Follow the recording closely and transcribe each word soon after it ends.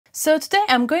So today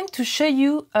I'm going to show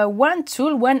you one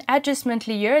tool, one adjustment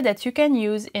layer that you can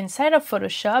use inside of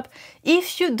Photoshop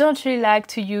if you don't really like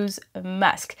to use a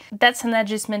mask. That's an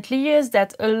adjustment layer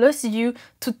that allows you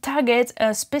to target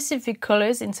specific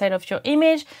colors inside of your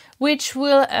image, which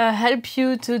will help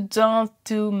you to don't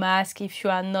do mask if you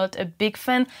are not a big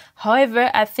fan.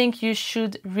 However, I think you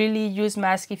should really use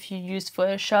mask if you use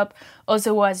Photoshop,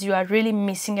 otherwise you are really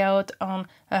missing out on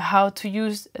how to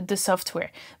use the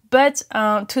software. But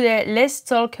today let's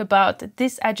talk about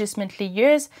these adjustment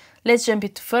layers. Let's jump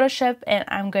into Photoshop and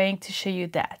I'm going to show you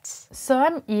that. So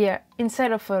I'm here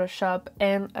inside of Photoshop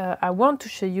and I want to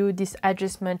show you this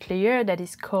adjustment layer that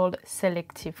is called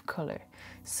Selective Color.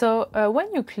 So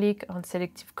when you click on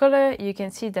Selective Color, you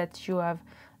can see that you have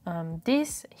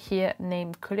this here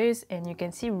named colors, and you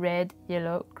can see red,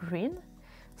 yellow, green,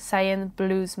 cyan,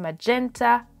 blues,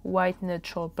 magenta, white,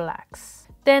 neutral, blacks.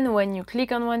 Then when you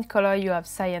click on one color, you have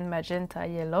cyan, magenta,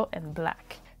 yellow, and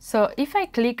black. So if I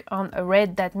click on a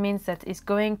red, that means that it's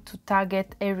going to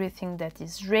target everything that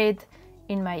is red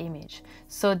in my image.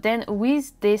 So then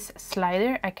with this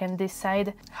slider, I can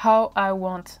decide how I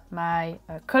want my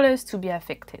colors to be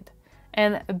affected.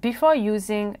 And before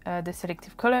using the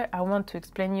selective color, I want to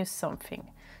explain you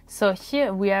something. So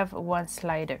here we have one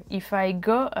slider. If I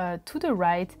go to the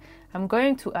right, I'm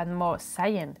going to add more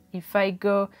cyan. If I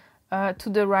go to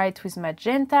the right with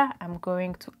magenta, I'm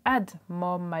going to add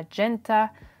more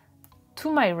magenta to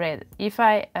my red. If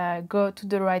I go to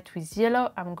the right with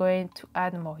yellow, I'm going to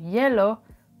add more yellow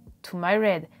to my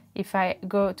red. If I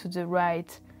go to the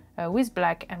right with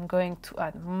black, I'm going to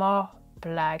add more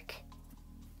black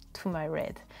to my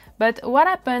red. But what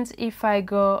happens if I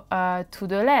go to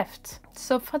the left?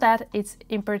 So for that, it's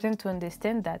important to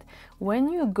understand that when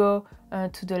you go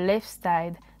to the left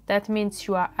side, that means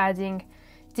you are adding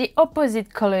the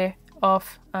opposite color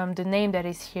of the name that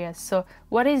is here. So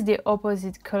what is the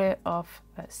opposite color of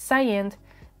cyan?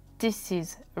 This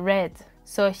is red.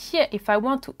 So here, if I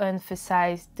want to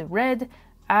emphasize the red,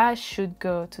 I should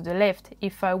go to the left.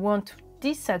 If I want to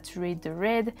desaturate the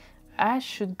red, I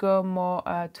should go more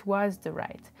towards the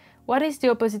right. What is the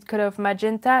opposite color of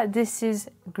magenta? This is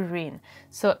green.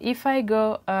 So if I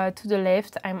go to the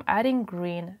left, I'm adding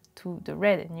green to the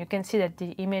red, and you can see that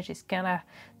the image is kind of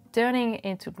turning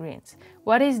into greens.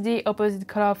 What is the opposite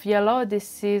color of yellow?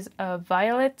 This is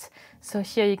violet. So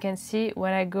here you can see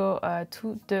when I go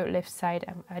to the left side,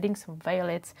 I'm adding some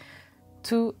violets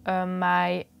to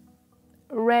my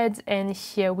red, and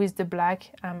here with the black,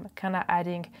 I'm kind of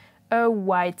adding a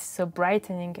white, so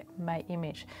brightening my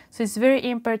image. So it's very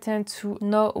important to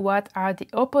know what are the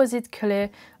opposite color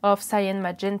of cyan,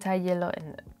 magenta, yellow,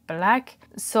 and black,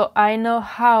 so I know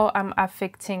how I'm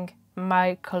affecting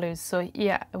my colors. So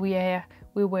yeah, we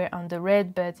were on the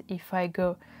red, but if I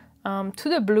go to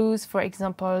the blues, for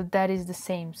example, that is the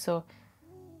same. So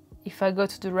if I go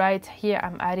to the right here,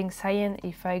 I'm adding cyan.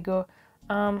 If I go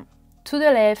to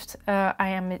the left, I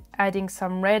am adding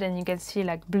some red, and you can see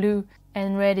like blue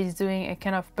and red is doing a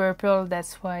kind of purple.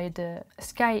 That's why the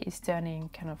sky is turning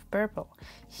kind of purple.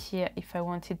 Here, if I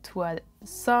wanted to add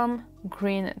some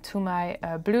green to my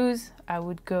blues, I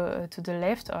would go to the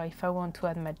left, or if I want to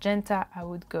add magenta, I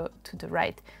would go to the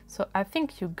right. So I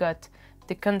think you got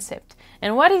the concept.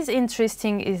 And what is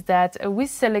interesting is that with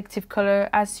selective color,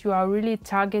 as you are really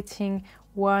targeting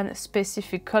one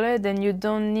specific color, then you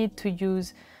don't need to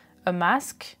use a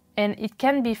mask, and it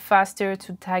can be faster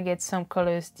to target some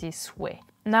colors this way.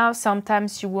 Now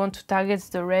sometimes you want to target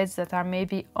the reds that are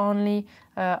maybe only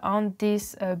on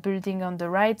this building on the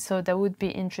right, so that would be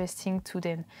interesting to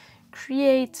then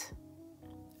create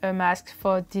a mask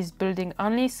for this building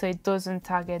only, so it doesn't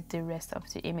target the rest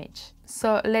of the image.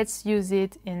 So let's use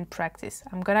it in practice.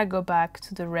 I'm gonna go back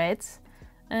to the reds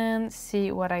and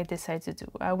see what I decide to do.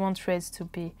 I want reds to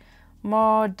be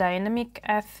more dynamic,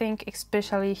 I think,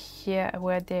 especially here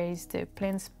where there is the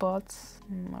plain spots.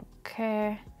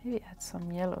 Okay, maybe add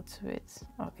some yellow to it.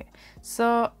 Okay,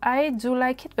 so I do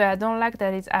like it, but I don't like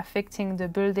that it's affecting the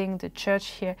building, the church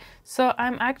here. So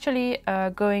I'm actually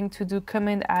going to do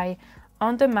Command I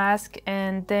on the mask,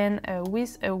 and then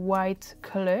with a white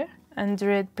color,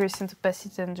 100%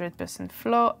 opacity, 100%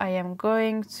 flow, I am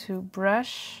going to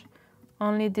brush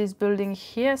only this building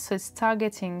here, so it's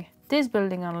targeting this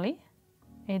building only.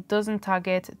 It doesn't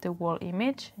target the whole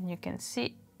image, and you can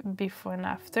see before and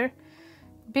after.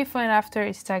 Before and after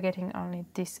is targeting only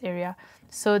this area.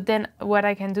 So then what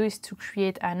I can do is to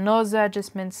create another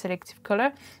adjustment selective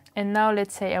color. And now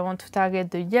let's say I want to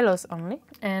target the yellows only,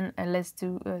 and let's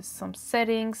do some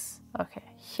settings. Okay,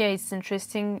 here it's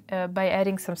interesting. By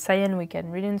adding some cyan, we can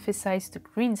really emphasize the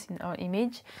greens in our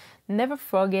image. Never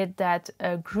forget that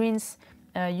greens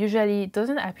usually it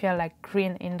doesn't appear like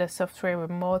green in the software, but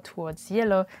more towards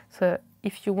yellow. So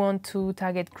if you want to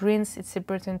target greens, it's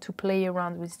important to play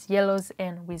around with yellows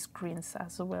and with greens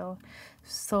as well.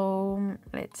 So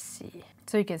let's see.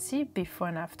 So you can see before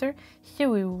and after. Here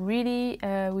we really,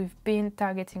 we've been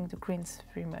targeting the greens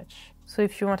very much. So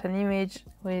if you want an image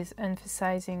with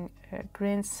emphasizing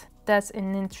greens, that's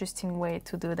an interesting way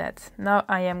to do that. Now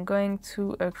I am going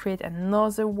to create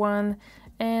another one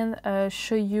and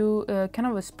show you kind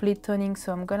of a split toning.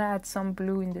 So I'm gonna add some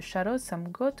blue in the shadows. So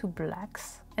I'm go to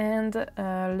blacks and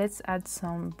let's add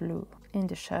some blue in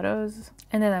the shadows.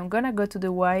 And then I'm gonna go to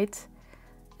the white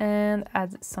and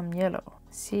add some yellow.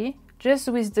 See? Just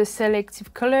with the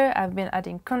selective color, I've been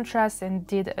adding contrast and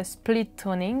did a split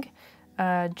toning,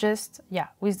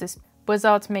 with this,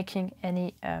 without making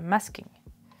any masking.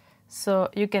 So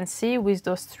you can see with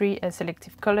those three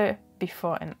selective color,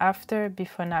 before and after,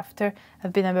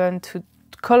 I've been able to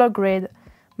color grade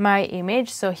my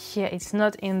image. So here it's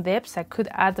not in depth, I could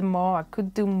add more, I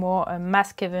could do more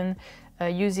mask even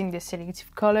using the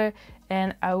selective color,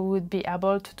 and I would be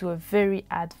able to do a very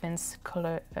advanced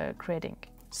color grading.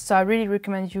 So I really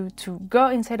recommend you to go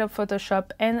inside of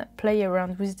Photoshop and play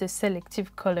around with the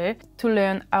selective color to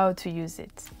learn how to use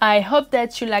it. I hope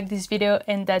that you liked this video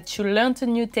and that you learned a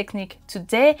new technique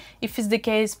today. If it's the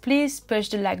case, please push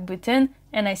the like button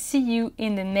and I see you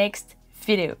in the next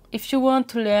video. If you want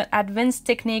to learn advanced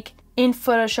technique in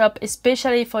Photoshop,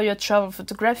 especially for your travel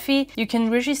photography, you can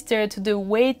register to the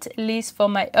wait list for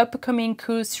my upcoming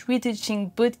course,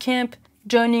 Retouching Bootcamp.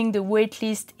 Joining the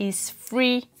waitlist is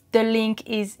free. The link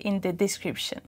is in the description.